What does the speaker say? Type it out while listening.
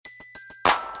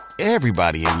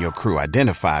Everybody in your crew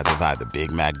identifies as either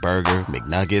Big Mac Burger,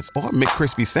 McNuggets, or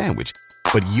McCrispy Sandwich.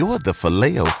 But you're the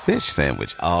Filet-O-Fish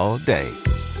Sandwich all day.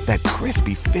 That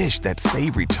crispy fish, that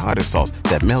savory tartar sauce,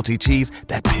 that melty cheese,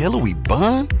 that pillowy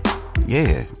bun.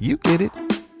 Yeah, you get it.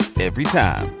 Every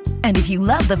time. And if you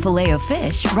love the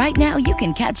Filet-O-Fish, right now you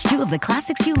can catch two of the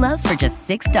classics you love for just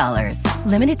 $6.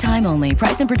 Limited time only.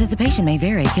 Price and participation may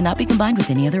vary. Cannot be combined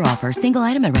with any other offer. Single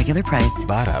item at regular price.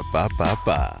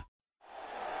 Ba-da-ba-ba-ba.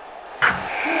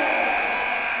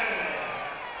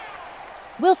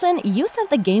 Wilson, you sent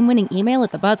the game-winning email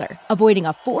at the buzzer, avoiding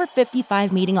a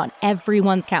 4:55 meeting on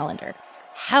everyone's calendar.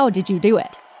 How did you do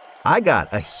it? I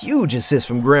got a huge assist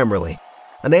from Grammarly,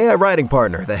 an AI writing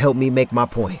partner that helped me make my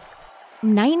point.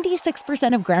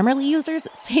 96% of Grammarly users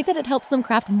say that it helps them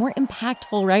craft more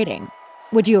impactful writing.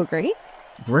 Would you agree?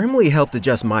 Grammarly helped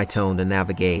adjust my tone to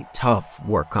navigate tough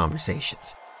work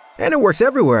conversations. And it works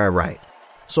everywhere I write,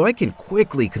 so I can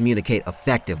quickly communicate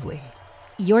effectively.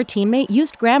 Your teammate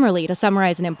used Grammarly to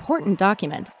summarize an important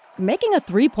document, making a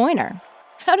 3-pointer.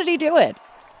 How did he do it?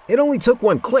 It only took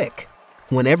one click.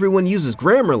 When everyone uses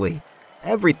Grammarly,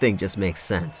 everything just makes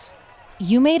sense.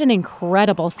 You made an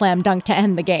incredible slam dunk to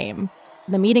end the game.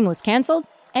 The meeting was canceled,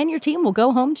 and your team will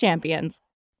go home champions.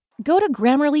 Go to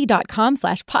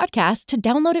Grammarly.com/podcast to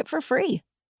download it for free.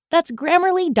 That's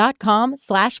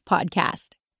Grammarly.com/podcast.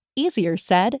 Easier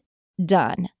said,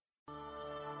 done.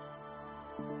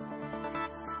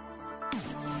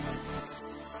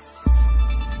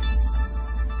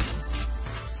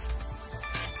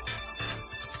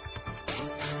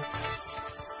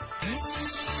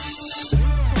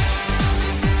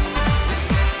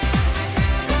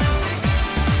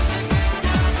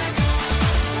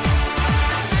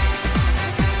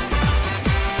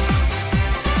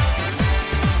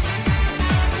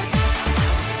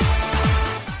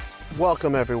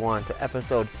 Welcome everyone to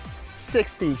episode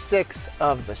 66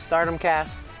 of the Stardom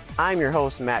Cast. I'm your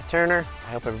host, Matt Turner.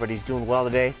 I hope everybody's doing well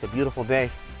today. It's a beautiful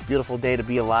day to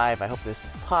be alive. I hope this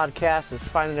podcast is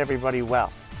finding everybody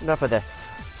well. Enough of the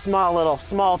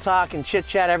small talk and chit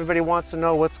chat. Everybody wants to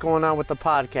know what's going on with the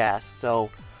podcast.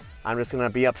 So I'm just gonna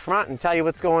be up front and tell you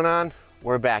what's going on.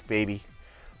 We're back, baby.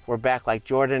 We're back like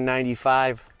Jordan in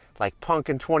 95, like Punk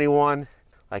in 21,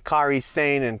 like Kairi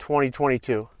Sane in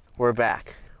 2022. We're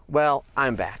back. Well,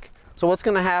 I'm back. So what's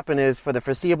going to happen is, for the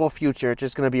foreseeable future, it's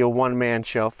just going to be a one-man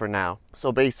show for now.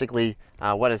 So basically,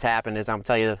 what has happened is I'll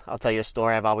tell you a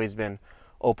story. I've always been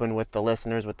open with the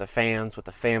listeners, with the fans, with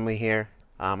the family here.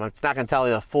 It's not going to tell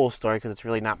you the full story because it's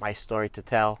really not my story to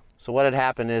tell. So what had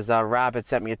happened is Rob had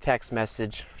sent me a text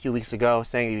message a few weeks ago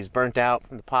saying he was burnt out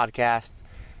from the podcast.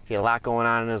 He had a lot going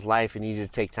on in his life and needed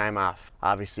to take time off.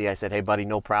 Obviously, I said, hey, buddy,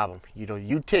 no problem.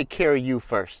 You take care of you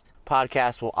first.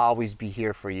 Podcast will always be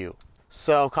here for you.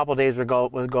 So a couple days were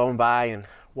going by and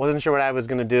wasn't sure what I was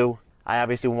going to do. I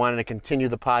obviously wanted to continue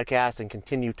the podcast and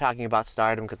continue talking about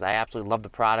Stardom because I absolutely love the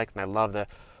product and I love the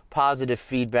positive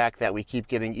feedback that we keep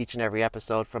getting each and every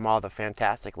episode from all the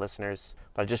fantastic listeners.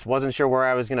 But I just wasn't sure where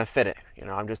I was going to fit it.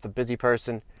 I'm just a busy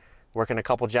person, working a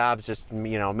couple jobs, just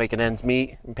making ends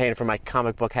meet and paying for my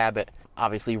comic book habit.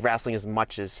 Obviously wrestling as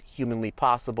much as humanly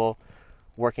possible.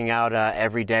 Working out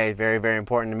every day, very, very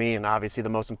important to me. And obviously the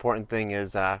most important thing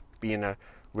is being a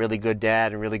really good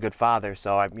dad and really good father.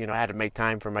 So I had to make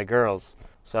time for my girls.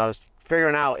 So I was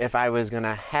figuring out if I was going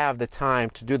to have the time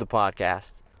to do the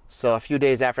podcast. So a few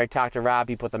days after I talked to Rob,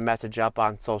 he put the message up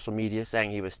on social media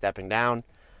saying he was stepping down.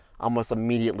 Almost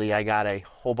immediately, I got a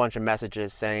whole bunch of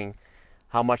messages saying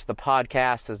how much the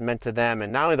podcast has meant to them.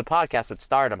 And not only the podcast, but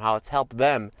Stardom, how it's helped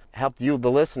you,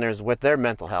 the listeners, with their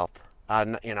mental health. I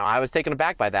was taken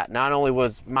aback by that. Not only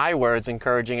was my words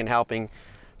encouraging and helping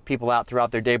people out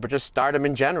throughout their day, but just Stardom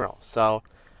in general. So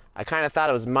I kind of thought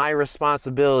it was my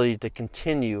responsibility to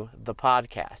continue the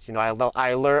podcast. I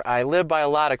live by a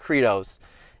lot of credos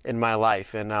in my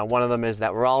life, and one of them is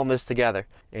that we're all in this together.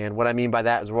 And what I mean by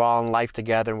that is we're all in life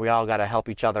together, and we all got to help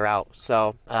each other out.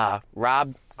 So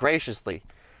Rob, graciously,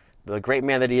 the great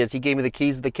man that he is, he gave me the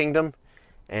keys of the kingdom,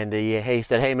 and he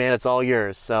said, hey man, it's all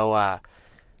yours. So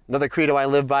another credo I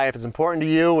live by: if it's important to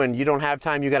you and you don't have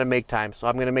time, you got to make time. So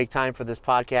I'm going to make time for this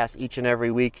podcast each and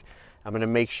every week. I'm going to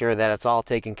make sure that it's all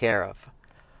taken care of.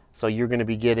 So you're going to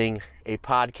be getting a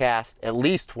podcast at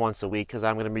least once a week because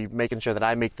I'm going to be making sure that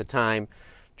I make the time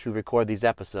to record these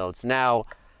episodes. Now,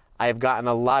 I have gotten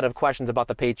a lot of questions about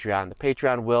the Patreon. The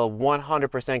Patreon will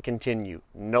 100% continue.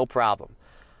 No problem.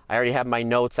 I already have my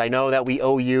notes. I know that we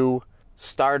owe you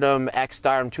Stardom,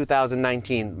 X-Stardom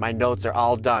 2019. My notes are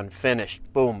all done, finished,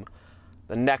 boom.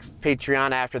 The next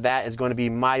Patreon after that is going to be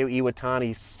Mayu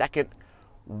Iwatani's second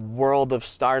World of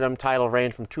Stardom title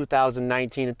reign from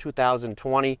 2019 to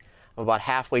 2020. I'm about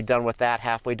halfway done with that,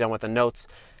 halfway done with the notes.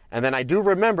 And then I do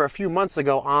remember a few months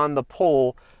ago on the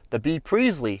poll, the B.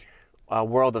 Priestley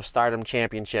World of Stardom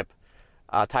Championship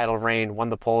title reign won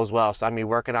the poll as well. So I'm going to be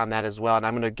working on that as well. And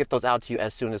I'm going to get those out to you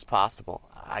as soon as possible.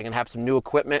 I'm going to have some new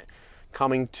equipment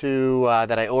coming to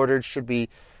that I ordered. Should be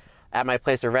at my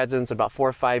place of residence in about 4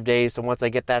 or 5 days. So once I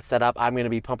get that set up, I'm going to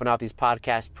be pumping out these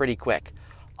podcasts pretty quick.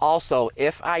 Also,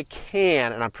 if I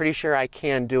can, and I'm pretty sure I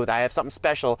can do it, I have something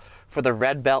special for the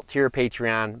Red Belt tier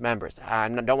Patreon members. I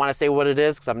don't want to say what it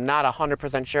is because I'm not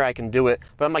 100% sure I can do it,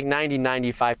 but I'm like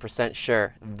 95%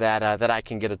 sure that I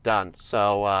can get it done.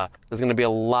 So there's going to be a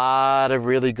lot of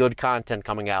really good content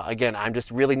coming out. Again, I'm just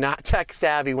really not tech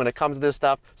savvy when it comes to this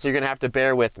stuff, so you're going to have to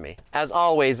bear with me. As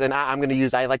always, and I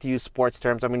like to use sports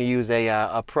terms, I'm going to use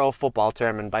a pro football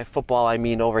term, and by football I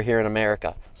mean over here in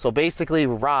America. So basically,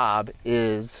 Rob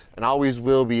is and always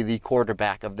will be the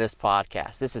quarterback of this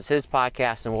podcast. This is his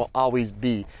podcast and will always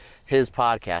be his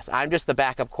podcast. I'm just the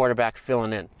backup quarterback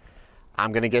filling in.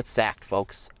 I'm going to get sacked,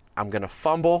 folks. I'm going to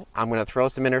fumble. I'm going to throw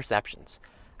some interceptions.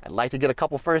 I'd like to get a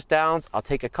couple first downs. I'll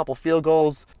take a couple field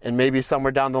goals, and maybe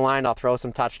somewhere down the line I'll throw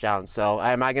some touchdowns. So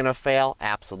am I going to fail?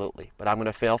 Absolutely. But I'm going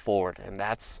to fail forward, and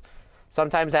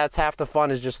sometimes that's half the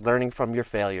fun, is just learning from your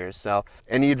failures. So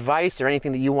any advice or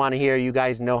anything that you want to hear, you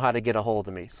guys know how to get a hold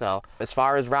of me. So as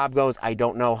far as Rob goes, I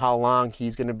don't know how long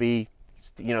he's going to be,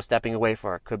 stepping away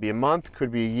for. It could be a month,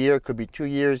 could be a year, could be 2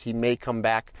 years. He may come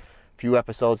back a few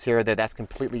episodes here or there. That's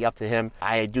completely up to him.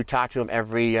 I do talk to him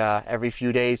every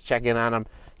few days, check in on him,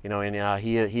 and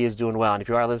he is doing well. And if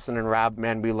you are listening, Rob,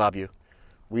 man, we love you.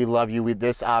 We love you.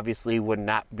 This obviously would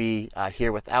not be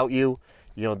here without you.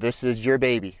 This is your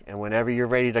baby, and whenever you're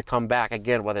ready to come back,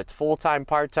 again, whether it's full-time,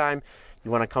 part-time,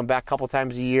 you want to come back a couple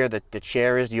times a year, the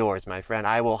chair is yours, my friend.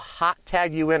 I will hot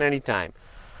tag you in anytime.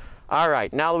 All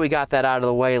right, now that we got that out of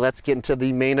the way, let's get into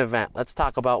the main event. Let's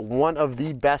talk about one of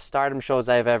the best Stardom shows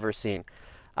I've ever seen.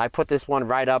 I put this one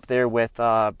right up there with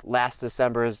last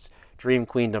December's Dream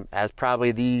Queendom as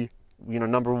probably the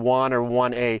number 1 or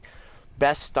 1A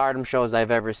best Stardom shows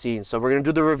I've ever seen. So we're going to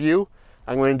do the review.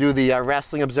 I'm going to do the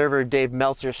Wrestling Observer Dave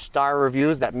Meltzer star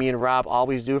reviews that me and Rob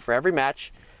always do for every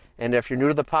match. And if you're new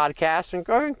to the podcast,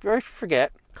 and or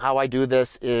forget, how I do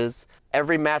this is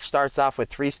every match starts off with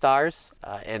 3 stars.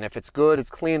 And if it's good,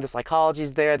 it's clean, the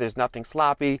psychology's there, there's nothing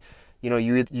sloppy,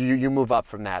 you move up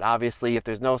from that. Obviously, if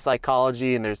there's no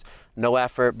psychology and there's no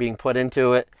effort being put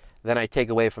into it, then I take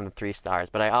away from the 3 stars.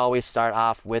 But I always start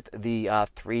off with the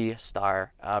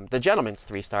 3-star, the gentleman's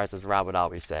 3 stars, as Rob would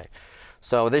always say.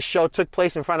 So this show took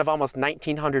place in front of almost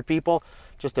 1,900 people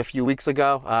just a few weeks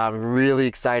ago. I'm really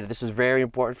excited. This was very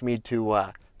important for me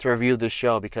to review this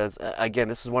show because, again,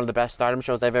 this is one of the best Stardom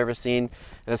shows I've ever seen.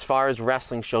 And as far as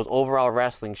wrestling shows, overall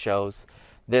wrestling shows,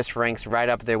 this ranks right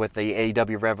up there with the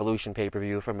AEW Revolution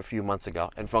pay-per-view from a few months ago.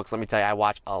 And folks, let me tell you, I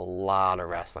watch a lot of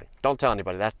wrestling. Don't tell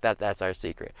anybody. That's our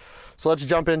secret. So let's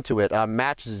jump into it.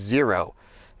 Match 0.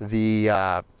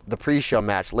 The pre-show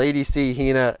match, Lady C,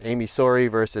 Hina, Amy Sori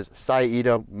versus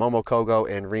Saida, Momo Kogo,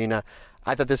 and Rina.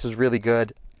 I thought this was really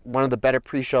good. One of the better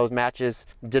pre-show matches.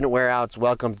 Didn't wear out its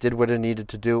welcome. Did what it needed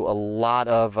to do. A lot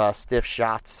of stiff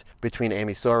shots between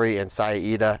Amy Sori and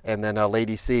Saida, and then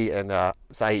Lady C and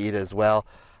Saida as well.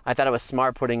 I thought it was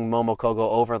smart putting Momo Kogo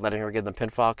over, letting her get the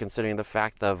pinfall, considering the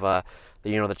fact of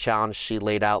the challenge she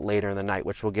laid out later in the night,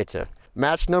 which we'll get to.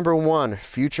 Match number 1,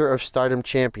 Future of Stardom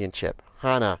Championship.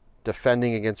 Hana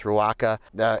defending against Ruaka.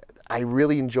 I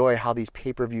really enjoy how these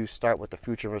pay-per-views start with the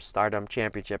Future of Stardom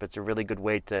Championship. It's a really good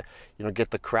way to,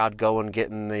 get the crowd going,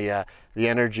 getting the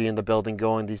energy in the building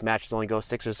going. These matches only go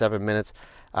 6 or 7 minutes.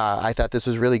 I thought this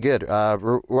was really good.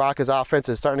 Ruaka's offense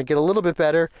is starting to get a little bit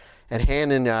better, and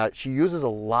Hanan, she uses a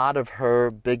lot of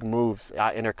her big moves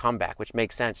in her comeback, which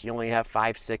makes sense. You only have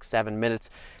 5, 6, 7 minutes.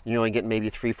 You only get maybe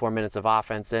 3, 4 minutes of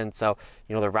offense in. So,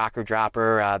 the rocker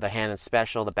dropper, the Hanan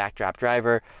special, the backdrop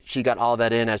driver, she got all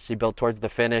that in as she built towards the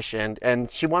finish, and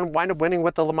she wind up winning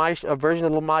with a version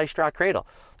of the Lamai Straw Cradle,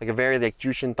 like a very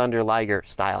Jushin Thunder Liger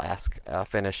style-esque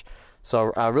finish.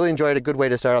 So I really enjoyed it. A good way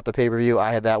to start out the pay-per-view.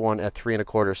 I had that one at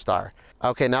 3.25 star.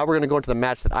 Okay, now we're going to go into the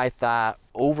match that I thought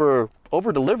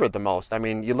over-delivered the most. I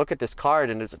mean, you look at this card,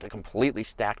 and it's a completely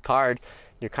stacked card.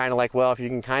 You're kind of like, well, if you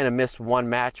can kind of miss one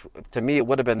match, to me, it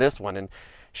would have been this one. And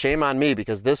shame on me,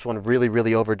 because this one really,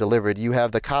 really over-delivered. You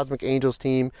have the Cosmic Angels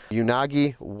team,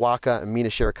 Unagi, Waka, and Mina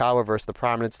Shirakawa versus the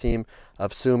Prominence team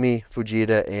of Sumi,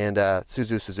 Fujita, and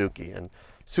Suzu Suzuki. And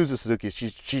Suzu Suzuki,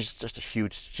 she's just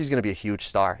she's going to be a huge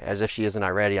star, as if she isn't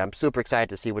already. I'm super excited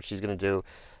to see what she's going to do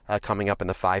coming up in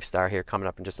the 5-star here, coming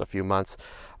up in just a few months.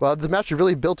 Well, the match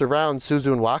really built around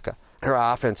Suzu and Waka. her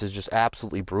offense is just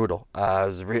absolutely brutal. It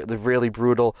was really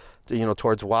brutal,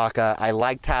 towards Waka. I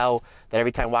liked how that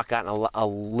every time Waka got in a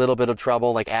little bit of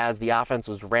trouble, like as the offense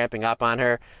was ramping up on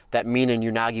her, that Mina and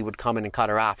Unagi would come in and cut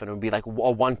her off, and it would be like a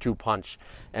 1-2 punch.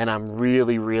 And I'm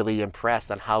really, really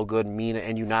impressed on how good Mina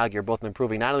and Unagi are both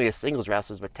improving, not only as singles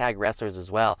wrestlers, but tag wrestlers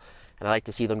as well. And I like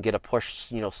to see them get a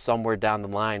push, somewhere down the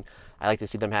line. I like to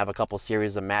see them have a couple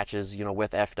series of matches,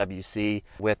 with FWC,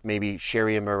 with maybe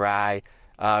Sherry and Mirai.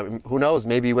 Who knows?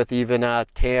 Maybe with even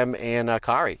Tam and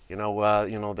Kari. They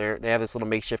have this little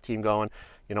makeshift team going.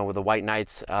 With the White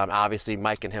Knights. Obviously,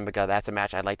 Mike and Himika. That's a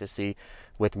match I'd like to see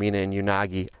with Mina and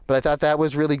Unagi. But I thought that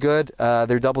was really good.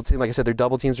 Their double team, like I said, their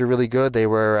double teams were really good. They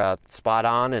were spot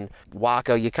on. And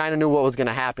Waka, you kind of knew what was going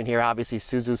to happen here. Obviously,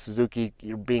 Suzuki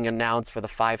being announced for the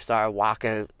 5-star.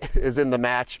 Waka is in the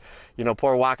match.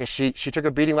 Poor Waka, she took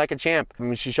a beating like a champ. I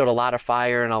mean, she showed a lot of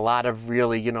fire and a lot of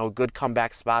really, good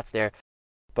comeback spots there.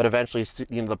 But eventually,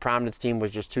 the Prominence team was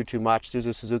just too much.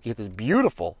 Suzuki hit this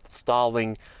beautiful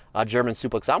stalling German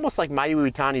suplex, almost like Mayu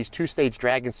Iwatani's 2-stage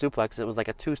dragon suplex. It was like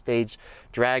a 2-stage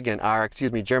German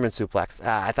suplex.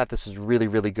 I thought this was really,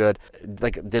 really good.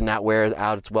 Did not wear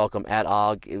out its welcome at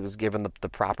all. It was given the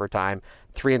proper time.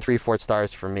 3 3/4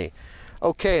 stars for me.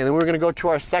 Okay, and then we're going to go to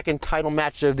our second title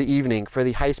match of the evening for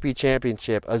the High Speed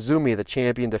Championship. Azumi, the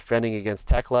champion, defending against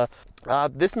Tekla.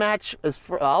 This match is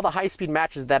for all the high-speed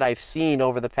matches that I've seen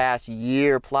over the past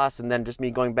year plus, and then just me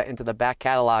going back into the back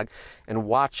catalog and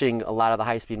watching a lot of the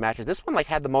high-speed matches. This one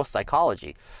had the most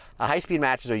psychology. High-speed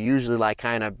matches are usually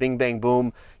kind of bing, bang,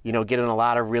 boom, get in a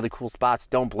lot of really cool spots,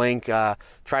 don't blink,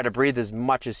 try to breathe as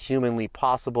much as humanly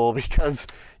possible because,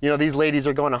 these ladies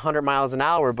are going 100 miles an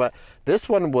hour, but this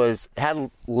one had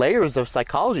layers of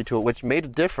psychology to it, which made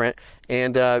it different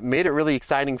and made it really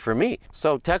exciting for me.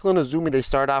 So Tekla and Azumi, they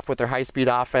start off with their high-speed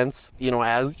offense,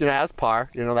 as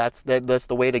par, that's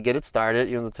the way to get it started,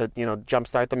 to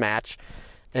jumpstart the match.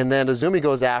 And then Azumi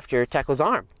goes after Tekla's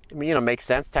arm. I mean, makes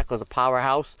sense. Tekla's a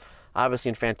powerhouse, obviously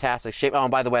in fantastic shape. Oh,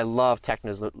 and by the way, I love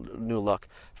Tekla's new look.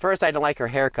 First, I didn't like her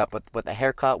haircut, but with the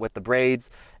haircut, with the braids,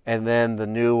 and then the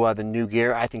new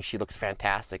gear, I think she looks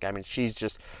fantastic. I mean, she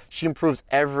improves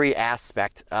every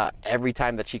aspect every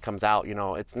time that she comes out.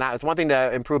 It's one thing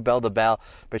to improve bell to bell,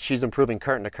 but she's improving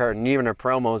curtain to curtain. Even her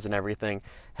promos and everything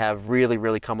have really,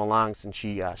 really come along since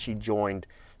she joined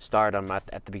Stardom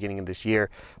at the beginning of this year.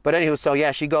 But anywho, so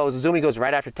yeah, Azumi goes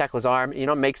right after Tekla's arm.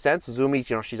 It makes sense. Azumi,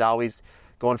 she's always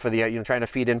going for the, trying to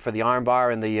feed in for the arm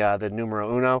bar and the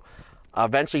numero uno.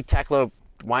 Eventually, Tekla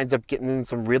winds up getting in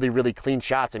some really, really clean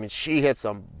shots. I mean, she hit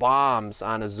some bombs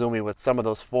on Azumi with some of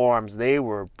those forearms. They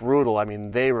were brutal. I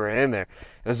mean, they were in there.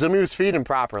 And Azumi was feeding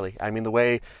properly. I mean, the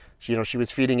way she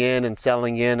was feeding in and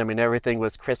selling in. I mean, everything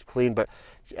was crisp, clean, but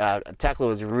Tekla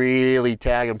was really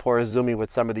tagging poor Azumi with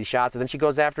some of these shots. And then she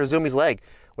goes after Azumi's leg,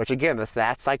 which again,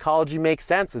 that psychology makes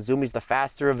sense. Azumi's the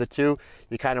faster of the two.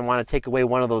 You kind of want to take away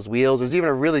one of those wheels. There's even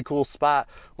a really cool spot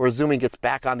where Azumi gets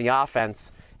back on the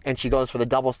offense and she goes for the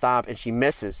double stomp and she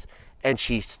misses. And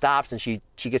she stops and she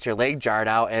gets her leg jarred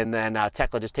out, and then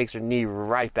Tekla just takes her knee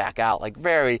right back out, like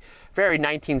very, very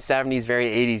 1970s, very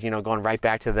 80s, going right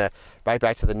back to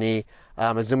the knee.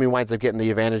 Azumi winds up getting the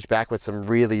advantage back with some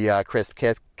really crisp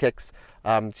kicks.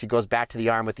 She goes back to the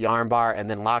arm with the arm bar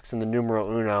and then locks in the numero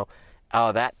uno.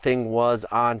 Oh, that thing was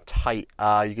on tight.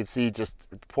 You can see just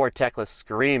poor Tekla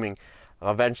screaming.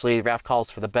 Eventually, the ref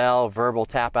calls for the bell, verbal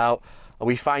tap out.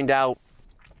 We find out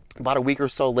about a week or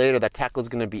so later that Tekla's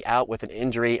going to be out with an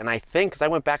injury. And I think, because I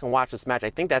went back and watched this match, I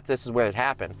think that this is where it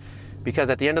happened. Because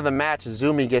at the end of the match,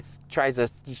 Azumi tries to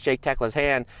shake Tekla's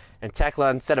hand, and Tekla,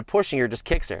 instead of pushing her, just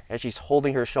kicks her, and she's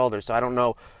holding her shoulder. So I don't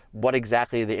know what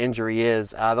exactly the injury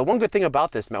is. The one good thing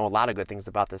about this match, well, a lot of good things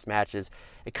about this match, is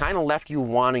it kind of left you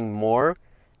wanting more.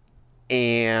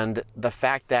 And the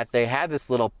fact that they had this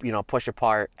little, push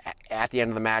apart at the end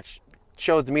of the match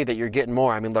shows me that you're getting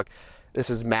more. I mean, look, this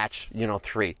is match,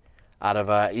 3 out of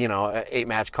a,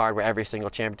 8-match card where every single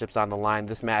championship's on the line.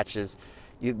 This match is,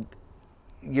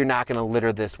 you're not going to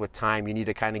litter this with time. You need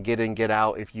to kind of get in, get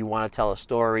out. If you want to tell a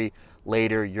story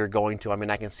later, you're going to. I mean,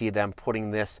 I can see them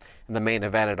putting this in the main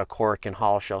event at a Korakuen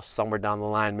Hall show somewhere down the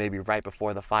line, maybe right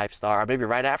before the 5-star, or maybe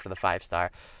right after the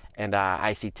 5-star. And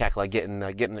I see Tekla getting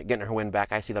her win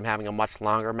back. I see them having a much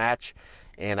longer match.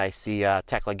 And I see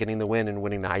Tekla getting the win and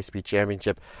winning the High Speed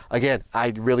Championship. Again,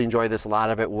 I really enjoyed this. A lot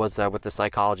of it was with the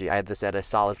psychology. I had this at a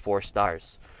solid 4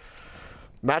 stars.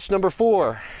 Match number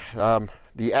 4,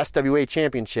 the SWA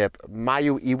Championship.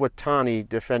 Mayu Iwatani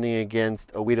defending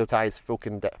against Oedo Tai's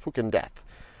Fukin Death.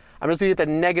 I'm just going to get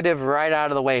the negative right out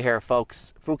of the way here,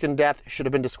 folks. Fukin Death should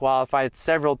have been disqualified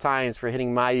several times for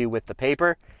hitting Mayu with the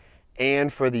paper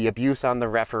and for the abuse on the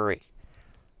referee.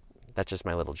 That's just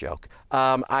my little joke.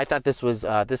 I thought this was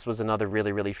another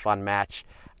really, really fun match.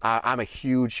 I'm a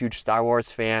huge Star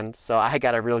Wars fan, so I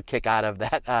got a real kick out of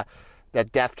that.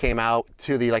 That Death came out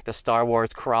to the Star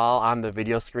Wars crawl on the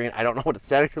video screen. I don't know what it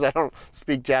said because I don't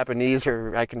speak Japanese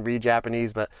or I can read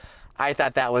Japanese, but I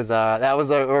thought that was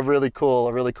a really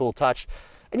cool touch.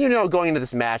 And going into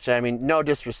this match, I mean, no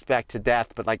disrespect to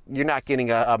Death, but you're not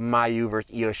getting a Mayu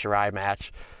versus Io Shirai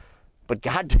match. But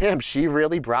goddamn, she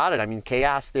really brought it. I mean,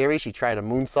 Chaos Theory, she tried a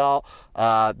moonsault.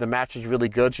 The match was really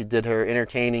good. She did her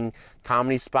entertaining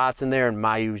comedy spots in there, and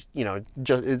Mayu,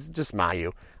 it's just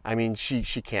Mayu. I mean, she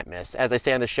can't miss. As I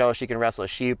say on the show, she can wrestle a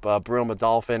sheep, a broom, a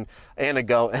dolphin, and a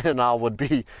goat, and all would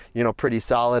be, pretty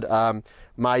solid.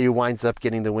 Mayu winds up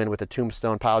getting the win with a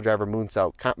tombstone piledriver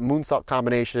moonsault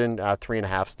combination,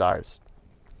 3.5 stars.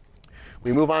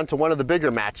 We move on to one of the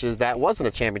bigger matches that wasn't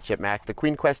a championship match. The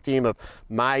Queen Quest team of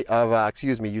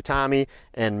Utami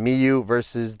and Miyu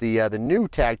versus the new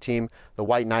tag team, the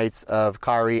White Knights of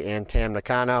Kari and Tam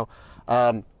Nakano.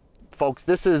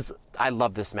 Folks, I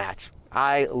love this match.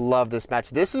 I love this match.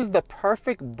 This is the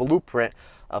perfect blueprint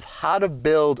of how to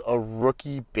build a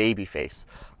rookie babyface.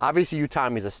 Obviously,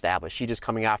 Utami's established. She's just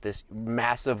coming off this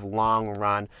massive long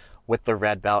run with the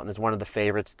red belt and is one of the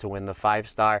favorites to win the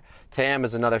 5-star. Tam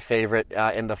is another favorite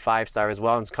in the 5-star as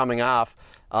well and is coming off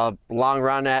a long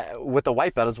run with the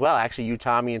white belt as well. Actually,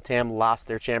 Utami and Tam lost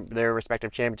their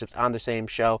respective championships on the same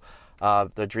show,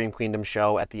 the Dream Queendom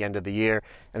show at the end of the year.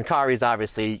 And Kari's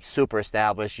obviously super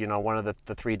established, one of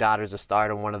the 3 daughters of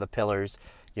Stardom, one of the pillars,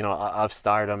 of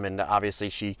Stardom. And obviously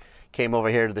she came over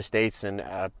here to the States and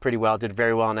did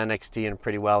very well in NXT and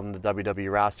pretty well in the WWE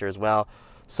roster as well.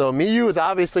 So Miyu is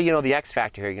obviously, the X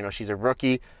factor here. She's a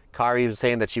rookie. Kari was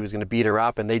saying that she was going to beat her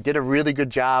up, and they did a really good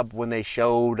job when they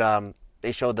showed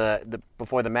the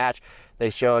before the match. They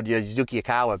showed Yuzuki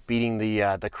Akawa beating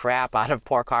the crap out of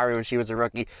poor Kari when she was a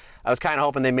rookie. I was kind of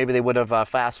hoping they would have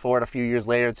fast forward a few years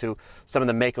later to some of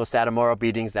the Meiko Satomura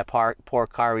beatings that poor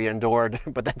Kari endured,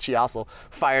 but then she also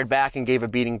fired back and gave a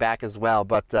beating back as well.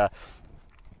 But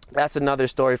that's another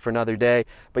story for another day.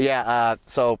 But yeah,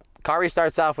 so Kari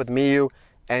starts off with Miyu.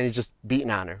 And he's just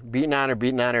beating on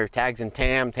her, tags in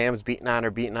Tam. Tam's beating on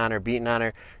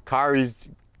her. Kari's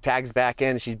tags back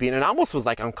in, she's beating, and almost was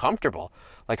uncomfortable.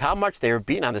 How much they were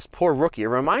beating on this poor rookie. It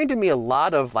reminded me a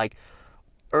lot of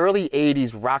early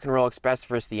 80s Rock and Roll Express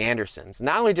versus the Andersons.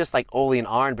 Not only just Ole and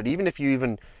Arn, but even if you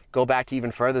even go back to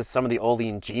even further, some of the Ole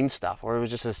and Gene stuff, where it was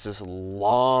just this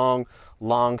long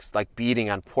beating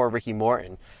on poor Ricky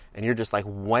Morton. And you're just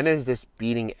when is this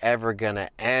beating ever going to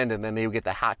end? And then they would get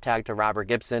the hot tag to Robert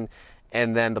Gibson,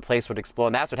 and then the place would explode.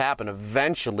 And that's what happened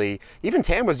eventually. Even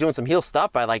Tam was doing some heel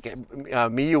stuff by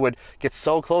Miyu would get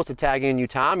so close to tagging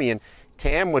Utami, and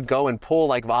Tam would go and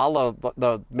pull all of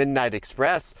the Midnight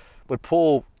Express would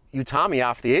pull Utami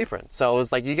off the apron. So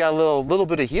it was you got a little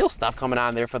bit of heel stuff coming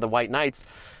on there for the White Knights.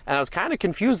 And I was kind of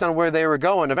confused on where they were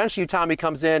going. Eventually, Utami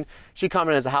comes in. She comes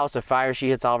in as a house of fire. She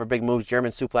hits all of her big moves,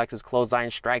 German suplexes,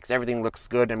 clothesline strikes. Everything looks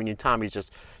good. I mean, Utami's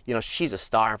just, she's a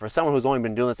star. And for someone who's only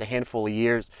been doing this a handful of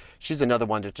years, she's another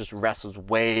one that just wrestles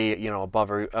way, above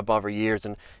her years,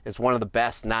 and is one of the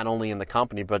best, not only in the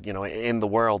company, but, in the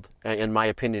world, in my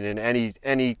opinion, in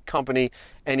any company,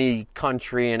 any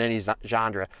country, and any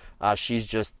genre. She's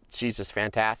just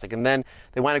fantastic. And then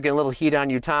they wind up getting a little heat on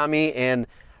Utami, and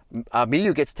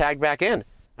Miyu gets tagged back in.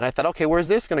 And I thought, okay, where's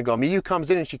this going to go? Miyu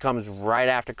comes in, and she comes right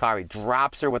after Kari,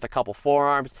 drops her with a couple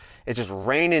forearms. It's just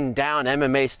raining down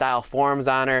MMA-style forearms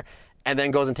on her, and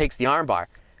then goes and takes the armbar.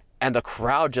 And the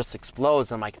crowd just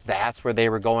explodes. I'm that's where they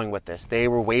were going with this. They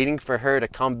were waiting for her to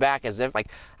come back as if,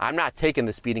 I'm not taking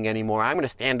this beating anymore. I'm going to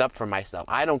stand up for myself.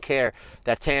 I don't care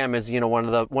that Tam is, one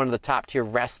of the top tier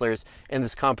wrestlers in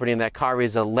this company, and that Kari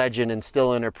is a legend and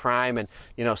still in her prime and,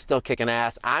 still kicking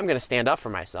ass. I'm going to stand up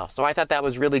for myself. So I thought that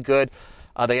was really good.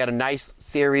 They had a nice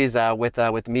series with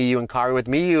Miyu and Kari, with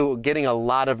Miyu getting a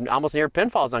lot of almost near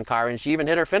pinfalls on Kari, and she even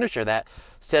hit her finisher, that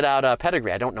sit out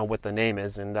pedigree. I don't know what the name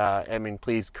is, and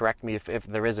please correct me if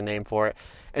there is a name for it.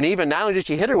 And even not only did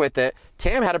she hit her with it,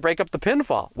 Tam had to break up the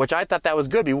pinfall, which I thought that was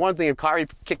good. It'd be one thing if Kari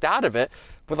kicked out of it,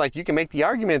 but you can make the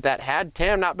argument that had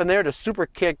Tam not been there to super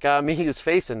kick Miyu's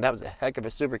face, and that was a heck of a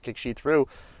super kick she threw,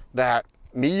 that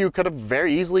Miyu could have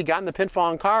very easily gotten the pinfall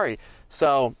on Kari.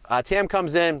 So Tam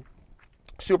comes in,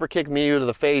 super kick Miyu to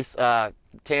the face.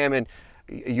 Tam and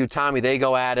Utami, they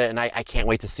go at it, and I can't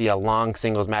wait to see a long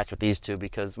singles match with these two,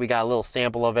 because we got a little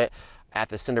sample of it at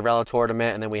the Cinderella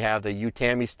tournament, and then we have the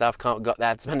Utami stuff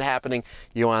that's been happening,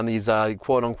 on these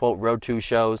quote-unquote Road 2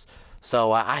 shows.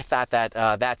 So I thought that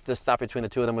that's the stuff between the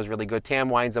two of them was really good. Tam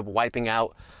winds up wiping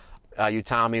out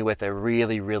Utami with a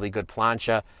really, really good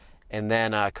plancha. And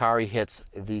then Kairi hits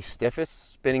the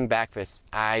stiffest spinning back fist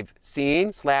I've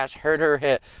seen / heard her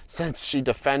hit since she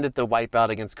defended the white belt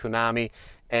against Konami.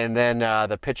 And then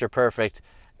the picture perfect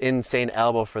insane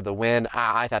elbow for the win.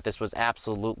 I thought this was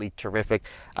absolutely terrific.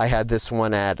 I had this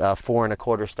one at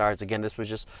 4.25 stars. Again, this was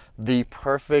just the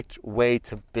perfect way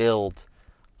to build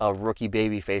a rookie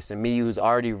babyface. And Miyu, who's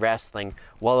already wrestling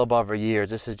well above her years,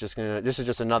 this is just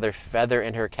another feather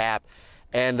in her cap.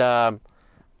 And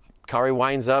Kairi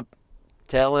winds up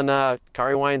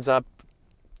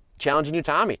challenging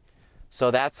Utami. So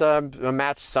that's a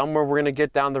match somewhere we're going to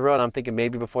get down the road. I'm thinking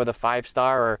maybe before the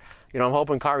 5-star, or, I'm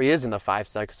hoping Kairi is in the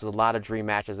 5-star because there's a lot of dream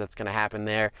matches that's going to happen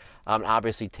there.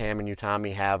 Obviously, Tam and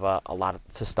Utami have a lot of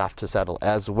stuff to settle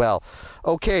as well.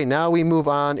 Okay, now we move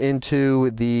on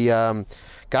into the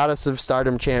Goddess of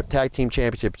Stardom Tag Team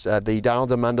Championships. The Donald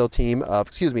Del Mundo team of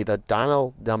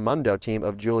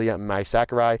Giulia and Mai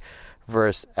Sakurai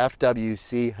versus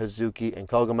FWC, Hazuki, and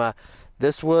Koguma.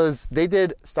 They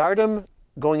did Stardom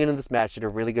going into this match did a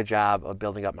really good job of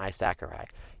building up Mai Sakurai.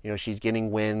 She's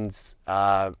getting wins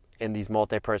in these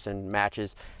multi-person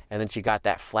matches, and then she got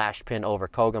that flash pin over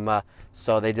Koguma,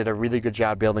 so they did a really good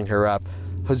job building her up.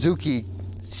 Hazuki,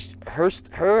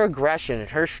 her aggression and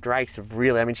her strikes have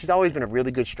really, she's always been a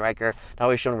really good striker,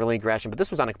 always shown really aggression, but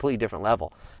this was on a completely different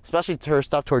level, especially to her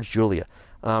stuff towards Giulia.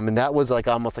 And that was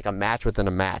almost like a match within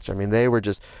a match. They were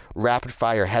just rapid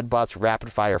fire headbutts,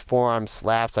 rapid fire forearm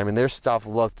slaps. their stuff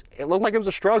looked like it was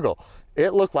a struggle.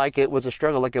 It looked like it was a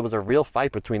struggle, like it was a real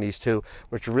fight between these two,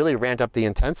 which really ramped up the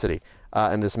intensity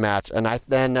in this match. And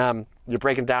then you're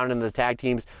breaking down into the tag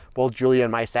teams. Both Giulia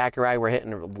and Mai Sakurai were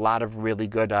hitting a lot of really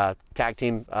good tag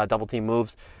team, double team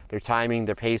moves. Their timing,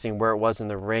 their pacing, where it was in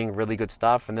the ring, really good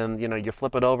stuff. And then, you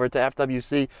flip it over to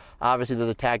FWC. Obviously, they're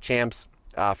the tag champs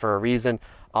for a reason.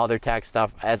 All their tag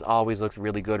stuff, as always, looks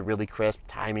really good, really crisp.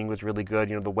 Timing was really good.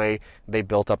 The way they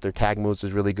built up their tag moves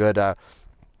was really good.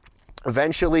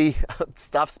 Eventually,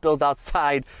 stuff spills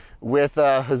outside with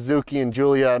Hazuki and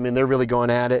Giulia. They're really going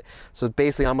at it. So it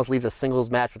basically almost leaves a singles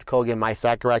match with Koga and Mai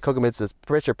Sakurai. Koga hits this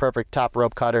picture perfect top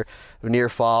rope cutter, near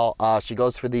fall. She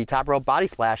goes for the top rope body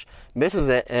splash, misses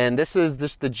it, and this is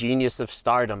just the genius of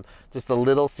Stardom. Just the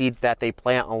little seeds that they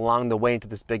plant along the way into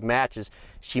this big match is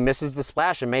she misses the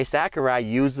splash, and Mai Sakurai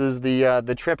uses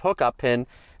the trip hookup pin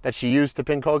that she used to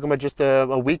pin Koguma just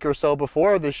a week or so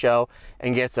before the show,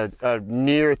 and gets a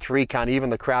near 3 count. Even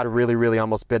the crowd really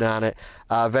almost bid on it.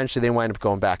 Eventually they wind up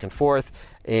going back and forth,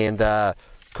 and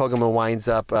Koguma winds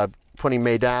up putting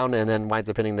Mai down, and then winds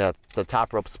up hitting the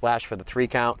top rope splash for the 3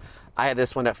 count. I had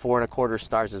this one at 4.25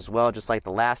 stars as well, just like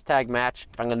the last tag match.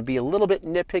 If I'm going to be a little bit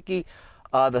nitpicky,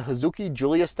 the Hazuki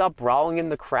Giulia stuff brawling in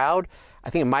the crowd,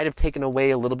 I think it might have taken away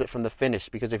a little bit from the finish,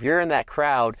 because if you're in that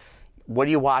crowd, what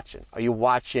are you watching? Are you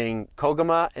watching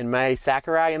Koguma and Mai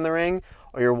Sakurai in the ring?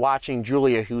 Or you're watching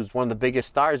Giulia, who's one of the biggest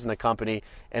stars in the company,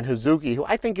 and Hazuki, who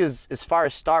I think is, as far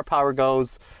as star power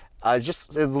goes,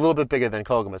 is a little bit bigger than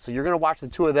Koguma. So you're going to watch the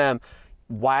two of them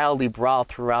wildly brawl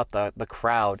throughout the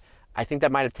crowd. I think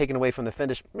that might have taken away from the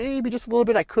finish, maybe just a little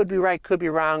bit. I could be right, could be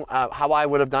wrong. How I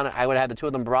would have done it, I would have had the two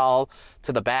of them brawl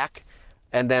to the back,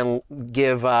 and then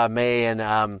give Mai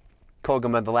and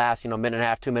Koguma the last, minute and a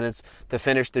half, 2 minutes to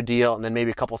finish the deal, and then maybe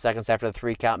a couple seconds after the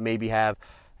 3 count, maybe have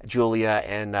Giulia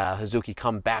and Hazuki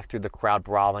come back through the crowd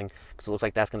brawling, because it looks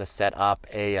like that's going to set up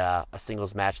a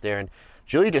singles match there. And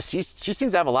Giulia she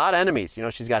seems to have a lot of enemies.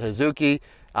 She's got Hazuki,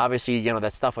 obviously,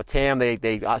 that stuff with Tam,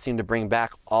 they seem to bring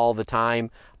back all the time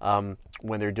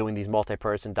when they're doing these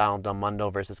multi-person Donald Del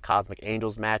Mundo versus Cosmic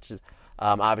Angels matches.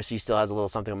 Obviously, she still has a little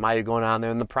something with Maya going on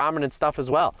there, and the prominent stuff as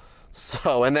well.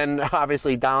 So, and then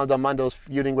obviously Donald Del Mundo's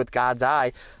feuding with God's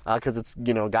Eye, because it's,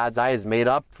 God's Eye is made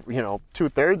up,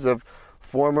 2/3 of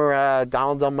former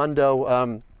Donald Del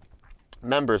Mundo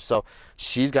members. So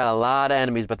she's got a lot of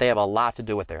enemies, but they have a lot to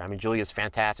do with her. Giulia's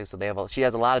fantastic, so she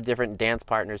has a lot of different dance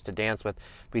partners to dance with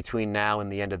between now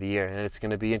and the end of the year, and it's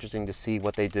going to be interesting to see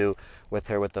what they do with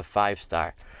her with the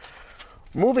 5-star.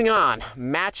 Moving on,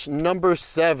 match number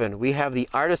 7, we have the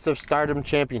Artists of Stardom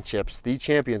Championships. The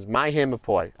champions, Mai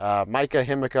Himapoi, Maika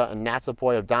Himika, and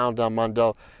Natsupoi of Donald Del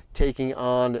Mundo, taking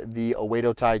on the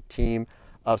Oedo Tai team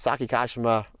of Saki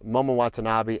Kashima, Momo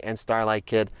Watanabe, and Starlight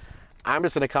Kid. I'm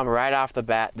just going to come right off the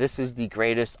bat. This is the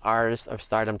greatest Artists of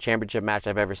Stardom Championship match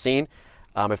I've ever seen.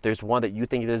 If there's one that you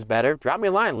think is better, drop me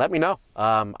a line. Let me know.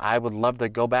 I would love to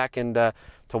go back and to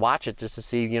watch it just to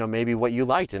see, maybe what you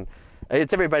liked. And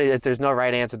it's everybody. There's no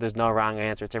right answer. There's no wrong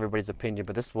answer. It's everybody's opinion.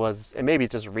 But this was, and maybe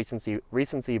it's just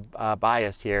recency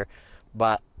bias here,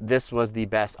 but this was the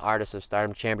best Artists of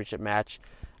Stardom Championship match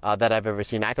that I've ever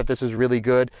seen. I thought this was really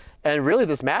good. And really,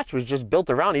 this match was just built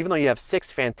around, even though you have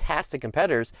 6 fantastic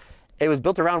competitors, it was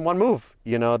built around one move,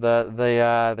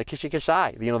 the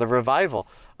Kishikashai, the revival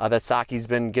that Saki's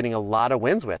been getting a lot of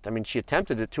wins with. I mean, she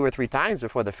attempted it 2 or 3 times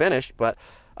before the finish, but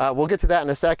we'll get to that in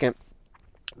a second.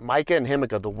 Maika and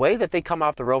Himeka, the way that they come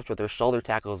off the ropes with their shoulder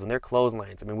tackles and their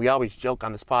clotheslines. I mean, we always joke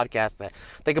on this podcast that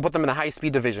they could put them in the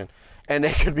high-speed division and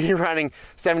they could be running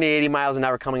 70, 80 miles an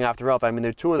hour coming off the rope. I mean,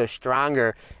 they're 2 of the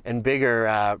stronger and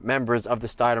bigger members of the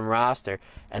Stardom roster,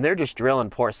 and they're just drilling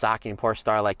poor Saki and poor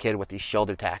Starlight Kid with these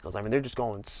shoulder tackles. I mean, they're just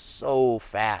going so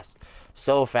fast.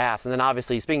 And then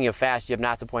obviously, speaking of fast, you have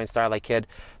Natsupoi and Starlight Kid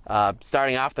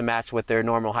starting off the match with their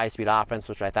normal high-speed offense,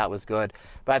 which I thought was good.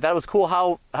 But I thought it was cool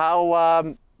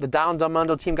how the Down Dumb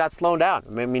Mundo team got slowed down.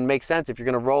 I mean, it makes sense if you're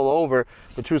going to roll over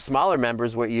the 2 smaller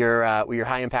members with your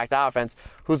high-impact offense.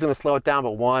 Who's going to slow it down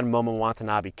but one Momo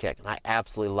Watanabe kick? And I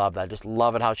absolutely love that. I just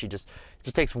love it how she just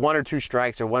takes 1 or 2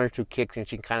 strikes or 1 or 2 kicks and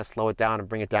she can kind of slow it down and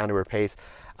bring it down to her pace.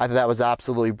 I thought that was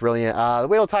absolutely brilliant. The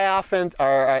Oedo Tai offense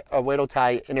or Oedo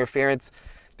Tai interference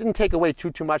didn't take away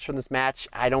too much from this match.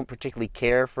 I don't particularly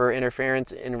care for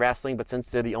interference in wrestling, but since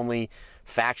they're the only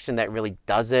faction that really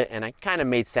does it, and it kind of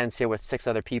made sense here with 6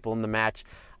 other people in the match,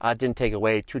 didn't take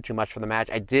away too much from the match.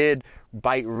 I did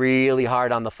bite really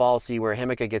hard on the falsie where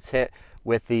Himeka gets hit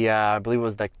with the, I believe it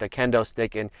was the kendo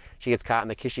stick, and she gets caught in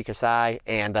the Kishikasai,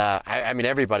 and I mean,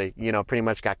 everybody, pretty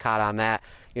much got caught on that.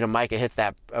 Maika hits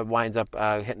that, winds up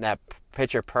hitting that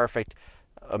picture perfect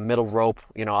middle rope,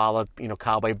 a la,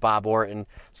 Cowboy Bob Orton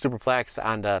superplex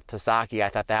onto Tasaki. I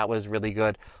thought that was really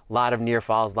good. A lot of near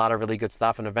falls, a lot of really good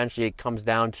stuff, and eventually it comes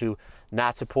down to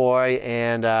Natsupoi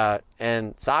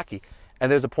and Saki.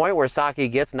 And there's a point where Saki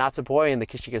gets Natsupoi in the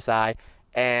Kishikasai,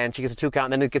 and she gets a 2 count,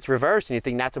 and then it gets reversed, and you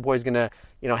think Natsupoi is gonna,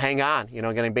 hang on,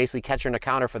 gonna basically catch her in a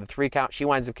counter for the 3 count. She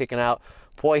winds up kicking out.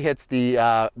 Poi hits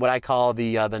the what I call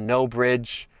the no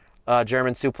bridge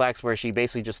German suplex, where she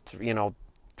basically just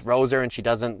throws her and she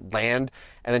doesn't land,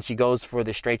 and then she goes for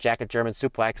the straightjacket German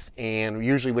suplex, and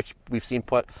usually, which we've seen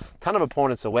put a ton of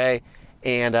opponents away,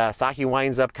 and Saki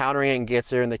winds up countering it and gets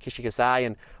her in the Kishikasai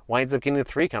and winds up getting the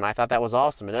 3 count. I thought that was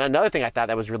awesome. And another thing I thought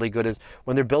that was really good is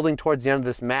when they're building towards the end of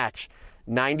this match,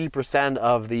 90%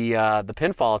 of the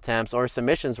pinfall attempts or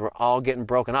submissions were all getting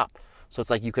broken up. So it's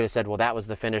like you could have said, well, that was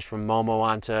the finish from Momo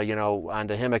onto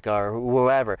Himeka or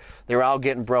whoever. They were all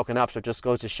getting broken up, so it just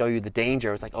goes to show you the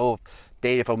danger. It's like,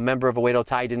 if a member of Oedo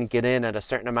Tai didn't get in at a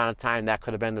certain amount of time, that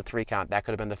could have been the 3 count. That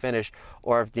could have been the finish.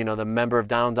 Or if, the member of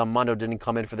Down Dumb Mundo didn't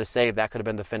come in for the save, that could have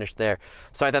been the finish there.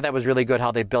 So I thought that was really good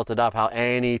how they built it up, how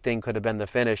anything could have been the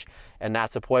finish. And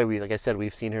Natsupoi, like I said,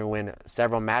 we've seen her win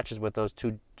several matches with those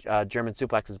 2 German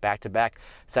suplexes back-to-back.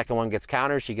 Second one gets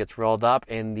countered. She gets rolled up,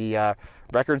 and the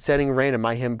record-setting reign of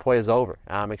Mai Himeka is over.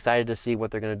 I'm excited to see what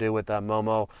they're going to do with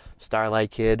Momo, Starlight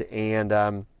Kid, and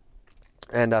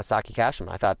Saki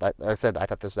Kashima. I thought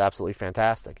this was absolutely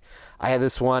fantastic. I had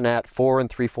this one at 4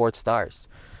 3/4 stars.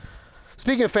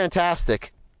 Speaking of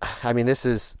fantastic, I mean, this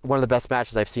is one of the best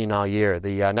matches I've seen all year.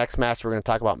 The next match, we're going to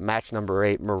talk about match number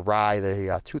 8, Mirai,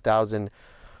 the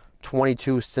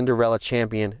 2022 Cinderella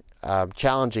champion,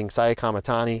 challenging Saya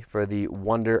Kamitani for the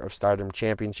Wonder of Stardom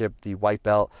Championship, the white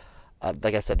belt.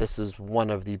 Like I said, this is one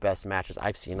of the best matches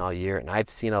I've seen all year, and I've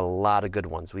seen a lot of good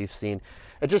ones.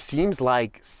 It just seems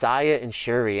like Saya and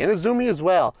Shuri, and Azumi as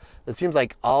well, it seems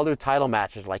like all their title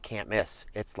matches like can't miss.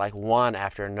 It's like one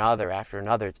after another after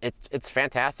another. It's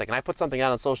fantastic. And I put something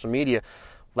out on social media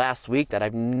last week that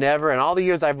I've never, in all the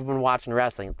years I've been watching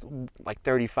wrestling, it's like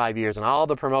 35 years, and all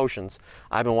the promotions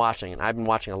I've been watching, and I've been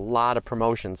watching a lot of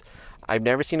promotions, I've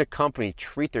never seen a company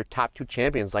treat their top 2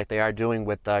 champions like they are doing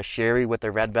with Sherry with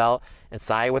the red belt and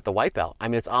Saya with the white belt. I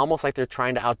mean, it's almost like they're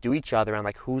trying to outdo each other and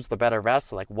like who's the better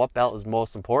wrestler, like what belt is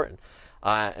most important.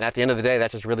 And at the end of the day,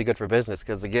 that's just really good for business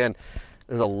because, again,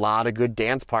 there's a lot of good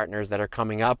dance partners that are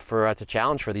coming up for to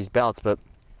challenge for these belts. But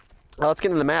let's get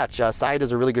into the match. Saya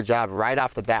does a really good job right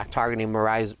off the bat targeting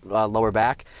Mirai's lower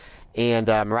back, and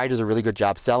Mirai does a really good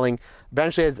job selling.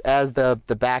 Eventually, as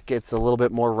the back gets a little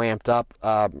bit more ramped up,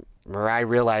 Mirai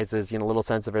realizes, a little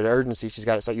sense of urgency. She's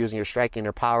got to start using her striking,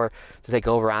 her power to take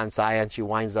over on Saya, and she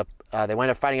winds up, they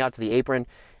wind up fighting out to the apron,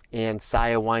 and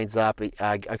Mirai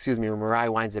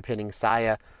winds up hitting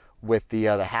Saya with the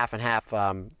half and half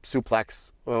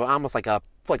suplex, almost like a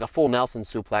full Nelson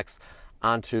suplex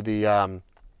onto the,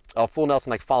 full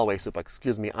Nelson like fall away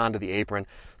suplex, onto the apron.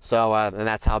 So, and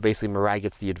that's how basically Mirai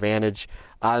gets the advantage.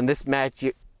 In this match,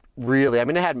 really,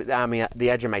 it had the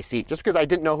edge of my seat, just because I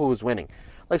didn't know who was winning.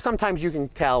 Like sometimes you can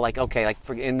tell,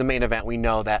 in the main event, we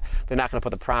know that they're not going to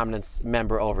put the Prominence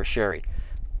member over Shuri.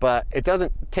 but it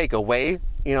doesn't take away,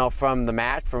 from the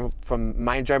match, from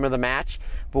my enjoyment of the match.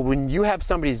 But when you have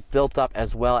somebody who's built up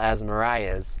as well as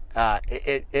Mariah's,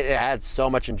 it adds so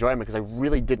much enjoyment, because I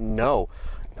really didn't know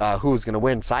who was going to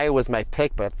win. Saya was my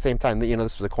pick, but at the same time,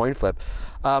 this was a coin flip.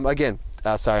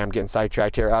 Sorry, I'm getting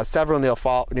sidetracked here. Several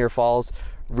near falls,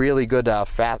 really good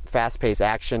fast-paced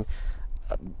action.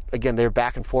 Again, they were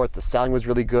back and forth. The selling was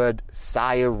really good.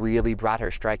 Saya really brought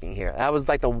her striking here. That was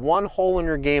like the one hole in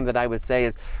her game that I would say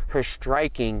is her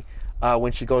striking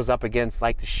when she goes up against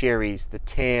like the Sherrys, the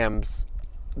Tams,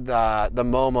 the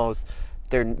Momos,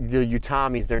 the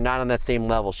Utamis. They're not on that same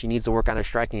level. She needs to work on her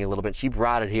striking a little bit. She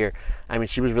brought it here. I mean,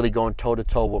 she was really going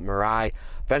toe-to-toe with Mirai.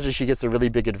 Eventually, she gets a really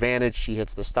big advantage. She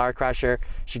hits the Star Crusher.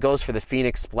 She goes for the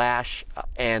Phoenix Splash,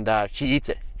 and she eats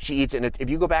it. She eats it, and if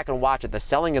you go back and watch it, the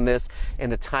selling in this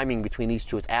and the timing between these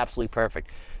two is absolutely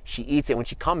perfect. She eats it. When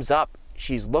she comes up,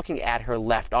 she's looking at her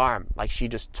left arm like she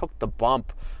just took the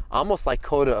bump, almost like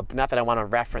Kota, not that I want to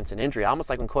reference an injury, almost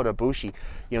like when Kota Ibushi,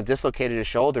 dislocated his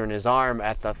shoulder and his arm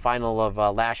at the final of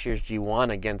last year's G1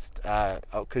 against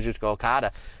Kazuchika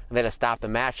Okada, and they had to stop the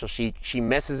match. So she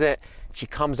misses it. She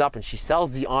comes up and she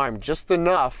sells the arm just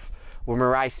enough where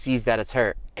Mirai sees that it's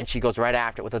hurt, and she goes right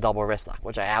after it with a double wrist lock,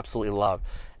 which I absolutely love.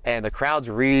 And the crowd's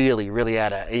really, really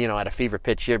at a fever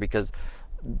pitch here, because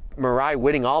Mirai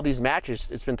winning all these matches,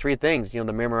 it's been three things. The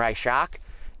Mirai shock,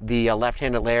 the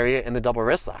left-handed lariat, and the double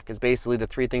wrist lock is basically the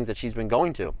three things that she's been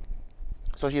going to.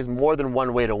 So she has more than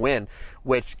one way to win,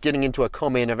 which getting into a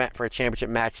co-main event for a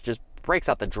championship match just breaks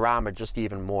out the drama just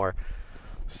even more.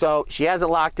 So she has it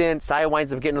locked in. Saya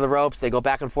winds up getting to the ropes. They go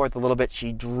back and forth a little bit.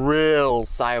 She drills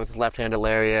Saya with his left-handed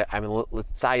lariat. I mean,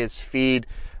 Saya's feed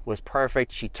was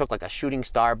perfect. She took like a shooting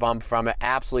star bump from it.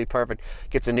 Absolutely perfect.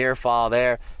 Gets a near fall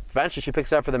there. Eventually, she picks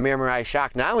her up for the Mirai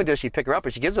shock. Not only does she pick her up,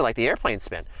 but she gives her like the airplane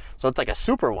spin. So it's like a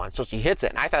super one. So she hits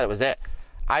it, and I thought it was it.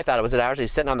 I was actually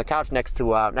sitting on the couch next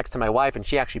to my wife, and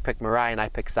she actually picked Mirai, and I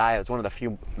picked Saya. It was one of the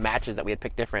few matches that we had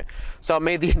picked different. So it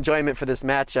made the enjoyment for this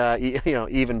match,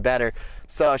 even better.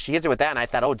 So she hits it with that, and I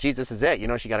thought, oh, geez, this is it.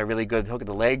 She got a really good hook of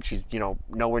the leg. She's,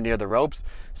 nowhere near the ropes.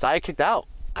 Saya kicked out.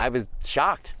 I was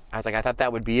shocked. I thought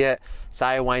that would be it.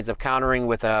 Saya winds up countering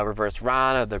with a reverse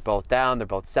Rana. They're both down. They're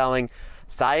both selling.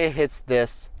 Saya hits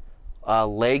this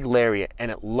leg lariat, and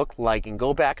it looked like, and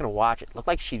go back and watch it, looked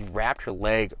like she wrapped her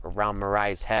leg around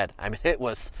Mirai's head. I mean, it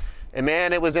was in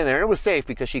there. It was safe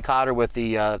because she caught her with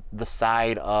the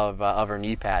side of her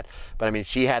knee pad. But I mean,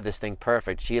 she had this thing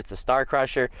perfect. She hits the Star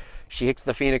Crusher. She hits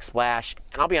the Phoenix Splash.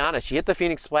 And I'll be honest, she hit the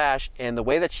Phoenix Splash, and the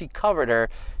way that she covered her,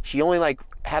 she only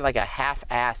had a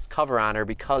half-ass cover on her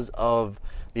because of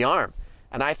the arm.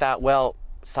 And I thought, well,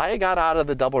 Saya got out of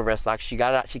the double wrist lock. She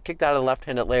kicked out of the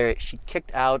left-handed lariat. She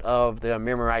kicked out of the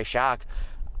Mirai shock.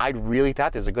 I really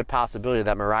thought there's a good possibility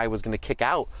that Mirai was going to kick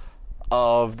out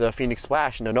of the Phoenix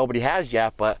Splash. No, nobody has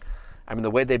yet, but I mean, the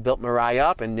way they built Mirai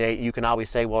up, and you can always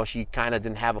say, well, she kind of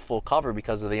didn't have a full cover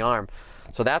because of the arm.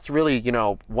 So that's really,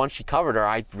 once she covered her,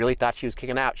 I really thought she was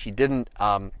kicking out. She didn't.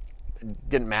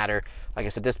 Didn't matter. Like I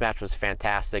said, this match was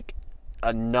fantastic.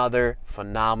 Another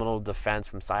phenomenal defense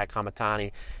from Saya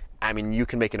Kamitani. I mean, you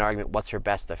can make an argument, what's her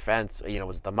best defense?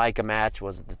 Was it the Micah match?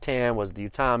 Was it the Tam? Was it the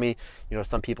Utami?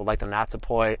 Some people like the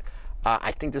Natsupoi.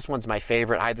 I think this one's my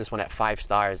favorite. I had this one at 5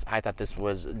 stars. I thought this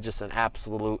was just an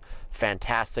absolute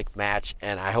fantastic match,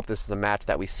 and I hope this is a match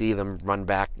that we see them run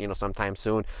back, sometime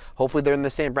soon. Hopefully they're in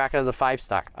the same bracket as a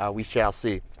 5-star. We shall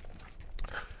see.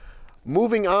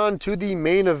 Moving on to the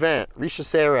main event, Risha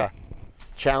Sera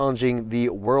challenging the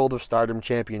World of Stardom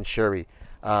champion Shuri.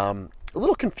 A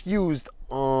little confused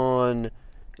on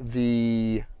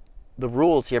the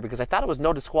rules here, because I thought it was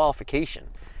no disqualification,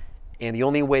 and the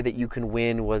only way that you can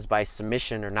win was by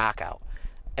submission or knockout.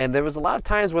 And there was a lot of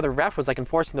times where the ref was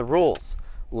enforcing the rules.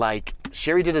 Like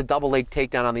Shuri did a double leg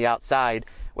takedown on the outside,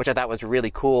 which I thought was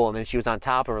really cool, and then she was on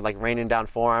top of her, raining down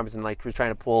forearms, and was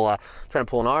trying to pull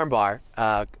an arm bar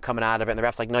coming out of it. And the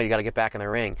ref's like, no, you got to get back in the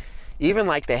ring. Even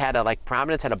they had to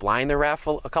Prominence had to blind the ref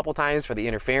a couple times for the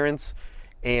interference.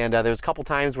 And there was a couple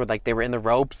times where they were in the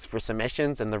ropes for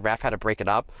submissions, and the ref had to break it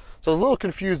up. So I was a little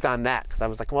confused on that, because I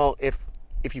was like, well,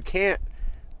 if you can't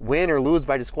win or lose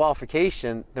by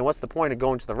disqualification, then what's the point of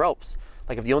going to the ropes?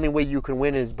 If the only way you can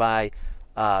win is by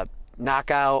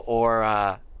knockout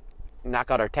or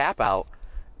tap out,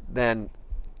 then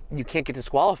you can't get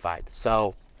disqualified.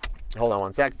 So hold on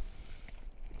one sec.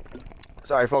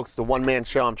 Sorry, folks, it's a one-man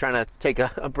show. I'm trying to take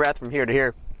a breath from here to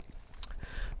here.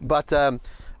 But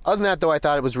other than that, though, I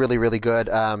thought it was really, really good.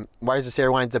 Risha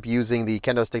Sera winds up using the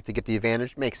kendo stick to get the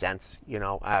advantage. Makes sense.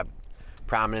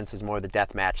 Prominence is more the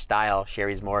deathmatch style.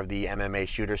 Shuri's more of the MMA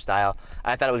shooter style.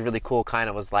 I thought it was really cool. Kind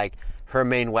of was her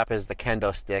main weapon is the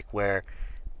kendo stick, where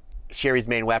Sherry's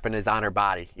main weapon is on her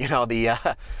body. You know, the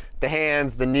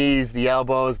hands, the knees, the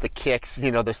elbows, the kicks,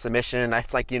 you know, the submission.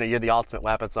 It's like, you know, you're the ultimate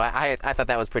weapon. So I thought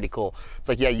that was pretty cool. It's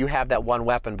like, yeah, you have that one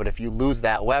weapon, but if you lose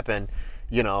that weapon,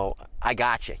 you know, I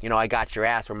got you. You know, I got your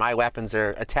ass, where my weapons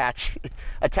are attached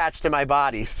to my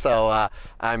body. So,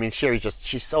 I mean, Sherry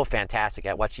she's so fantastic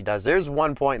at what she does. There's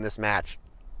one point in this match,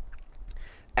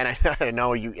 and I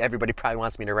know everybody probably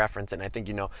wants me to reference it, and I think,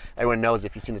 you know, everyone knows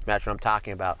if you've seen this match what I'm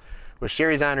talking about, where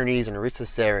Sherry's on her knees and Arisa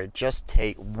Sera just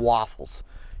waffles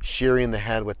Sherry in the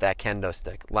head with that kendo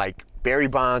stick. Like Barry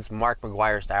Bonds, Mark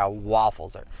McGuire style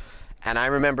waffles her. And I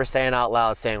remember saying out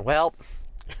loud, well,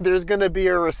 there's going to be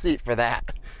a receipt for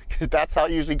that, because that's how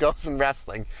it usually goes in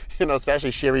wrestling. You know,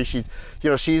 especially Sherry, she's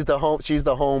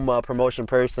the home promotion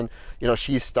person. You know,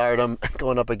 she's Stardom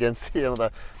going up against, you know,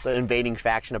 the invading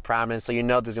faction of Prominence. So you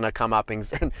know there's going to come up,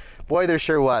 and boy, there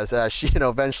sure was.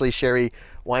 Eventually Sherry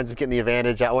winds up getting the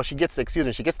advantage. She gets the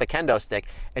kendo stick,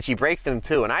 and she breaks it in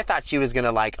two. And I thought she was going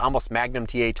to like almost Magnum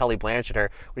TA Tully Blanchard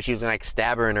her, where she was going to like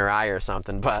stab her in her eye or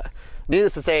something. But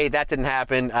needless to say, that didn't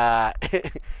happen.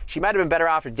 She might have been better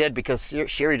off it did, because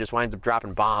Sherry just winds up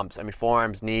dropping bombs. I mean,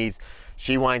 forearms, knees.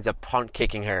 She winds up punt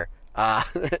kicking her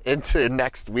into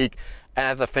next week.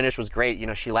 And the finish was great. You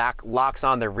know, she locks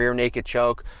on the rear naked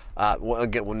choke,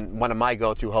 one of my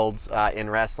go-to holds in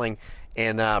wrestling.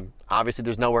 And obviously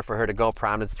there's nowhere for her to go.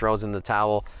 Prominence throws in the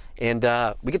towel, and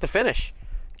we get the finish.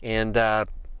 And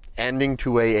ending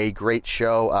to a great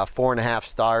show, 4.5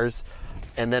 stars.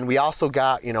 And then we also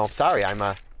got,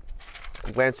 I'm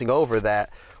glancing over that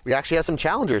we actually have some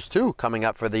challengers too coming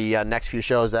up for the next few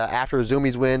shows. After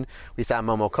Uzumi's win, we saw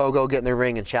Momo Kogo get in the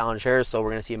ring and challenge her. So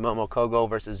we're going to see a Momo Kogo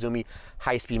versus Uzumi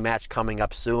high-speed match coming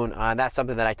up soon. And that's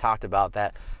something that I talked about,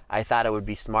 that I thought it would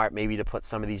be smart maybe to put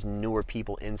some of these newer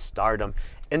people in Stardom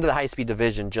into the high-speed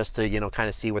division, just to, kind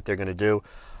of see what they're going to do.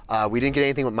 We didn't get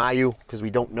anything with Mayu because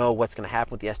we don't know what's going to happen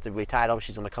with the SWA title.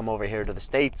 She's going to come over here to the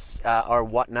States or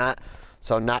whatnot.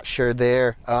 So not sure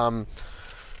there.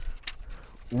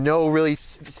 No really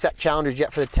set challengers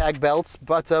yet for the tag belts,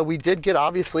 but we did get,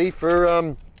 obviously,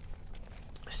 for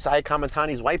Saya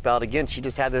Kamatani's white belt. Again, she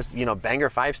just had this, banger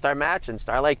 5-star match, and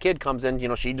Starlight Kid comes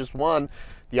in, she just won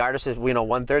the Artist,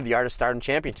 1/3 the Artist Stardom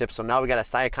Championship. So now we got a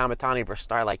Saya Kamatani versus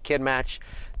Starlight Kid match.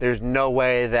 There's no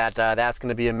way that that's going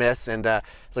to be a miss, and as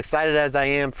excited as I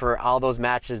am for all those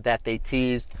matches that they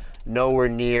teased, nowhere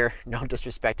near, no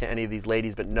disrespect to any of these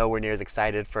ladies, but nowhere near as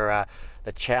excited for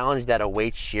the challenge that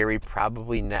awaits Sherry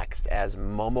probably next as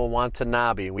Momo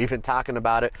Watanabe. We've been talking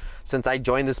about it since I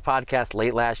joined this podcast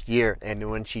late last year, and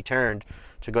when she turned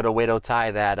to go to Oedo Tai,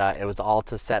 that it was all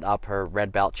to set up her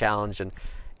red belt challenge, and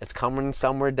it's coming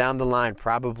somewhere down the line,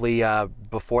 probably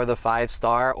before the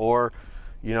 5-star, or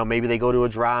maybe they go to a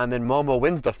draw and then Momo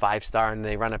wins the 5-star and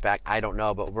they run it back. I don't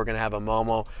know, but we're going to have a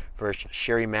Momo versus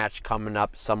Sherry match coming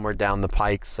up somewhere down the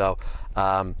pike. So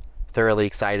thoroughly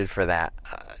excited for that.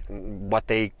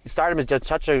 Stardom has done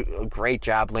such a great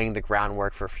job laying the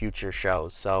groundwork for future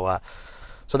shows. So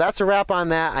that's a wrap on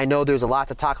that. I know there's a lot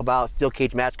to talk about. Steel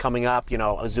cage match coming up.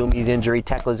 Azumi's injury,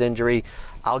 Tekla's injury.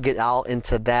 I'll get all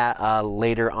into that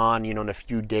later on, in a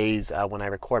few days when I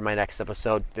record my next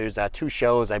episode. There's 2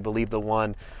 shows. I believe the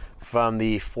one from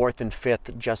the 4th and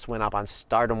 5th just went up on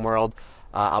Stardom World.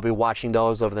 I'll be watching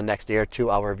those over the next day or two.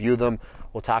 I'll review them.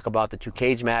 We'll talk about the 2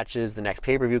 cage matches, the next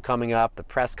pay-per-view coming up, the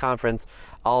press conference,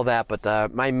 all that.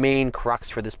 But my main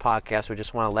crux for this podcast, we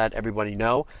just want to let everybody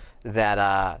know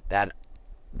that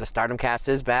the Stardom Cast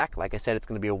is back. Like I said, it's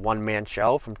going to be a one-man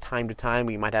show. From time to time,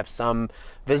 we might have some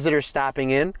visitors stopping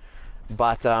in.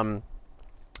 But I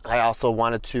also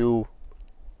wanted to,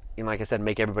 like I said,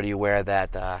 make everybody aware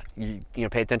that,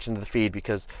 pay attention to the feed,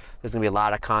 because there's going to be a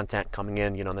lot of content coming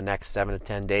in, in the next 7 to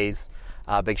 10 days.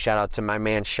 Big shout out to my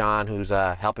man Sean, who's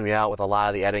helping me out with a lot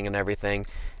of the editing and everything.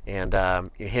 And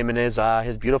him and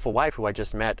his beautiful wife, who I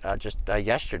just met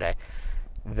yesterday.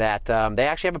 That they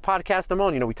actually have a podcast of their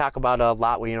own. We talk about a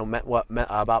lot,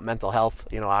 about mental health.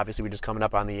 Obviously we're just coming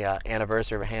up on the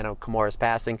anniversary of Hana Kimura's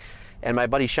passing. And my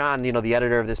buddy Sean, the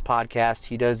editor of this podcast,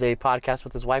 he does a podcast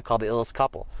with his wife called The Illest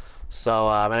Couple. So,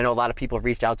 and I know a lot of people have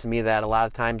reached out to me that a lot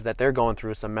of times that they're going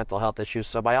through some mental health issues.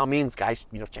 So by all means, guys,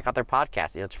 check out their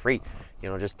podcast. It's free.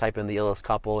 Just type in The Illest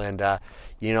Couple and,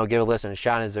 give it a listen.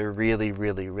 Sean is a really,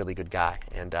 really, really good guy.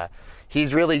 And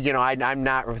he's really, I'm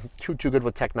not too good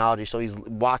with technology, so he's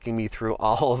walking me through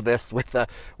all of this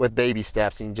with baby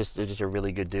steps. And just a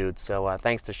really good dude. So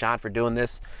thanks to Sean for doing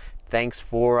this. Thanks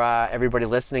for everybody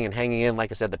listening and hanging in.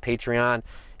 Like I said, the Patreon,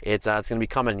 it's going to be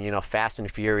coming, fast and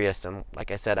furious. And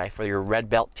like I said, for your red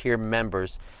belt tier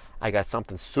members, I got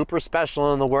something super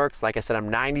special in the works. Like I said, I'm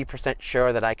 90%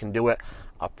 sure that I can do it.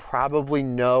 I'll probably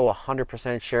know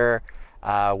 100% sure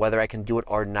whether I can do it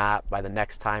or not by the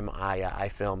next time I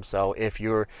film. So if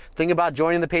you're thinking about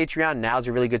joining the Patreon, now's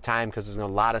a really good time because there's a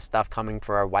lot of stuff coming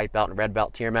for our white belt and red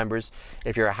belt tier members.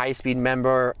 If you're a high speed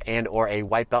member and or a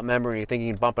white belt member and you're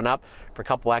thinking of bumping up for a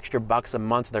couple extra bucks a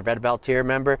month to the red belt tier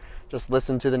member, just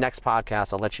listen to the next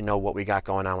podcast. I'll let you know what we got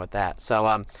going on with that.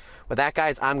 So with that,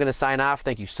 guys, I'm going to sign off.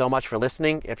 Thank you so much for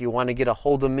listening. If you want to get a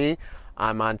hold of me,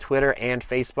 I'm on Twitter and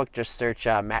Facebook. Just search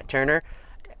Matt Turner.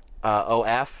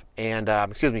 OF and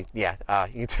excuse me, yeah,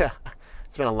 it's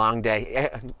been a long day.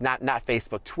 Not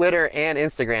Facebook, Twitter and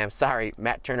Instagram. Sorry,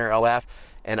 Matt Turner OF,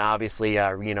 and obviously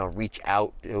reach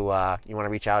out to you want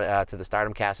to reach out to the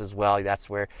Stardom Cast as well. That's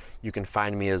where you can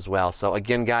find me as well. So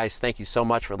again, guys, thank you so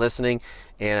much for listening,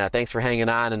 and thanks for hanging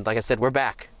on. And like I said, we're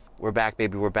back,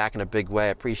 baby. We're back in a big way. I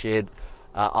appreciate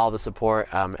all the support.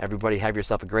 Everybody, have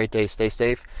yourself a great day. Stay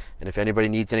safe, and if anybody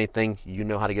needs anything, you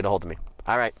know how to get a hold of me.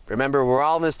 All right, remember, we're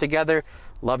all in this together.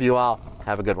 Love you all.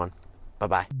 Have a good one.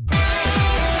 Bye-bye.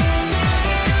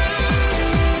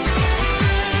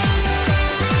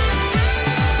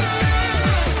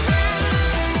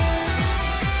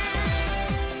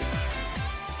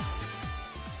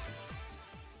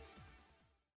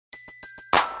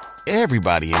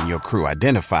 Everybody in your crew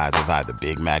identifies as either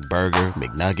Big Mac Burger,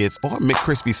 McNuggets, or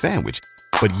McCrispy Sandwich.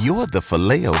 But you're the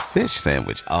Filet-O-Fish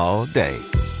Sandwich all day.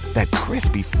 That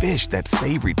crispy fish, that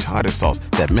savory tartar sauce,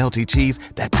 that melty cheese,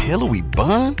 that pillowy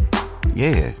bun.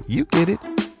 Yeah, you get it.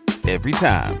 Every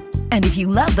time. And if you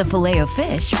love the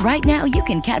Filet-O-Fish, right now you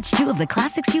can catch 2 of the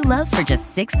classics you love for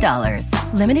just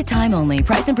 $6. Limited time only.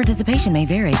 Price and participation may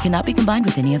vary. Cannot be combined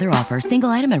with any other offer. Single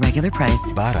item at regular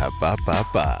price.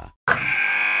 Ba-da-ba-ba-ba.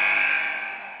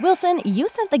 Wilson, you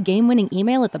sent the game-winning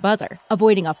email at the buzzer,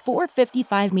 avoiding a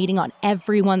 4:55 meeting on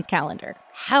everyone's calendar.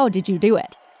 How did you do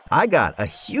it? I got a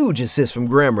huge assist from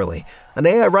Grammarly, an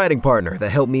AI writing partner that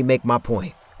helped me make my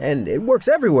point. And it works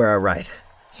everywhere I write.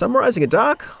 Summarizing a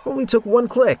doc only took 1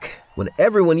 click. When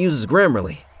everyone uses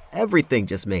Grammarly, everything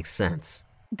just makes sense.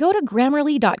 Go to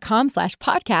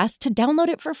Grammarly.com/podcast to download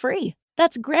it for free.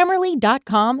 That's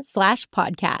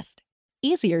Grammarly.com/podcast.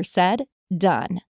 Easier said, done.